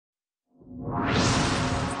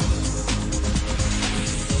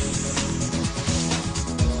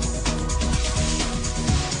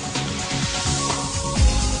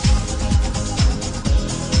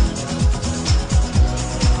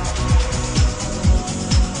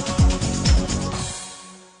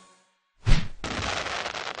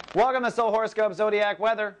Welcome to Soul Horoscope Zodiac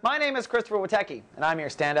Weather. My name is Christopher Witecki, and I'm your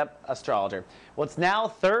stand-up astrologer. Well, it's now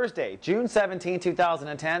Thursday, June 17,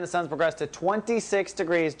 2010. The sun's progressed to 26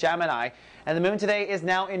 degrees Gemini, and the moon today is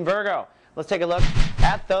now in Virgo. Let's take a look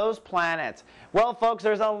at those planets. Well, folks,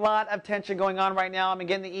 there's a lot of tension going on right now. I'm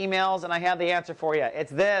getting the emails, and I have the answer for you.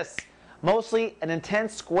 It's this. Mostly an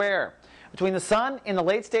intense square between the sun in the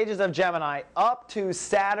late stages of Gemini up to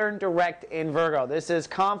Saturn direct in Virgo. This is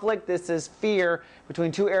conflict, this is fear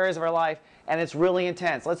between two areas of our life, and it's really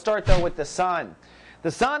intense. Let's start though with the sun.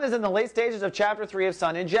 The sun is in the late stages of chapter 3 of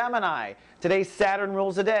Sun in Gemini. Today Saturn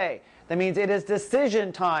rules the day. That means it is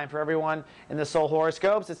decision time for everyone in the soul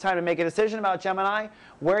horoscopes. It's time to make a decision about Gemini,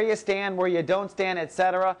 where you stand, where you don't stand,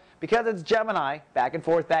 etc. Because it's Gemini, back and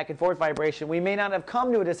forth vibration, we may not have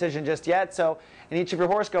come to a decision just yet. So in each of your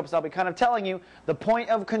horoscopes, I'll be kind of telling you the point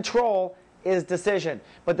of control is decision.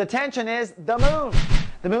 But the tension is the moon.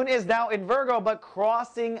 The moon is now in Virgo, but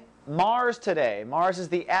crossing Mars today. Mars is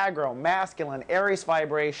the aggro, masculine, Aries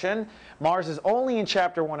vibration. Mars is only in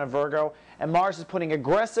chapter 1 of Virgo, and Mars is putting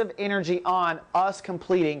aggressive energy on us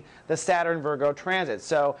completing the Saturn-Virgo transit.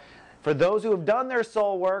 So for those who have done their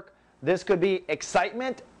soul work, this could be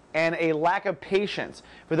excitement and a lack of patience.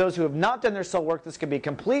 For those who have not done their soul work, this could be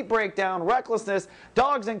complete breakdown, recklessness,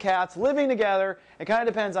 dogs and cats living together. It kind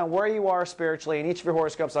of depends on where you are spiritually. In each of your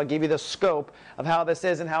horoscopes, I'll give you the scope of how this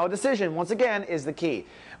is and how a decision, once again, is the key.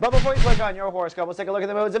 But before you click on your horoscope, let's take a look at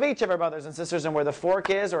the modes of each of our brothers and sisters and where the fork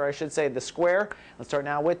is, or I should say the square. Let's start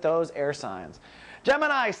now with those air signs.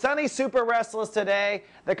 Gemini, sunny, super restless today.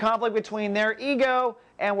 The conflict between their ego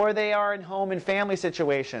and where they are in home and family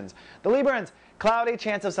situations. The Librans, cloudy,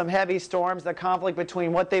 chance of some heavy storms. The conflict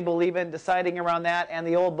between what they believe in, deciding around that, and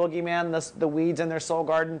the old boogeyman, the weeds in their soul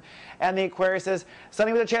garden. And the Aquariuses,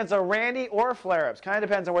 sunny with a chance of randy or flare-ups. Kind of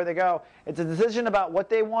depends on where they go. It's a decision about what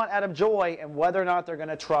they want out of joy and whether or not they're going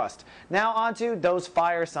to trust. Now on to those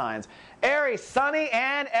fire signs. Aries, sunny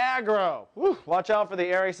and aggro. Whew, watch out for the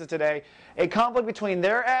Aries today. A conflict between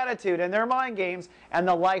their attitude and their mind games and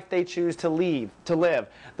the life they choose to live.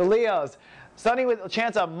 The Leos, sunny with a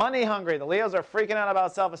chance of money hungry. The Leos are freaking out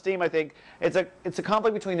about self-esteem, I think. It's a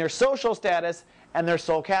conflict between their social status and their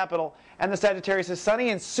soul capital. And the Sagittarius is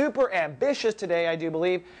sunny and super ambitious today, I do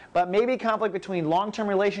believe, but maybe conflict between long-term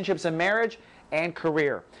relationships and marriage and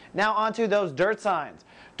career. Now on to those dirt signs.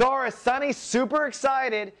 Taurus, sunny, super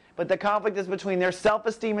excited, but the conflict is between their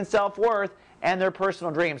self-esteem and self-worth and their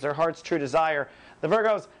personal dreams, their heart's true desire. The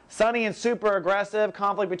Virgos, sunny and super aggressive,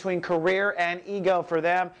 conflict between career and ego for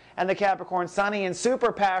them. And the Capricorn, sunny and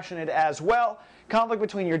super passionate as well, conflict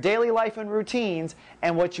between your daily life and routines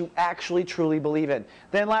and what you actually truly believe in.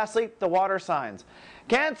 Then lastly, the water signs.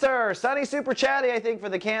 Cancer, sunny, super chatty, I think, for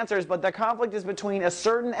the Cancers, but the conflict is between a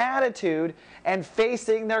certain attitude and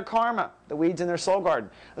facing their karma, the weeds in their soul garden.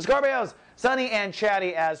 The Scorpios, sunny and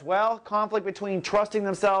chatty as well, conflict between trusting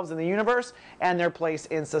themselves in the universe and their place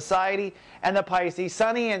in society. And the Pisces,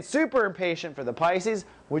 sunny and super impatient for the Pisces,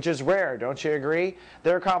 which is rare, don't you agree?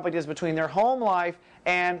 Their conflict is between their home life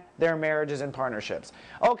and their marriages and partnerships.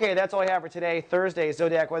 Okay, that's all I have for today, Thursday,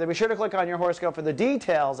 Zodiac Weather. Be sure to click on your horoscope for the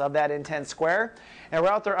details of that intense square. And we're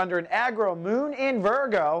out there under an aggro moon in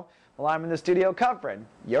Virgo. Well, I'm in the studio covering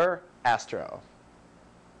your Astro.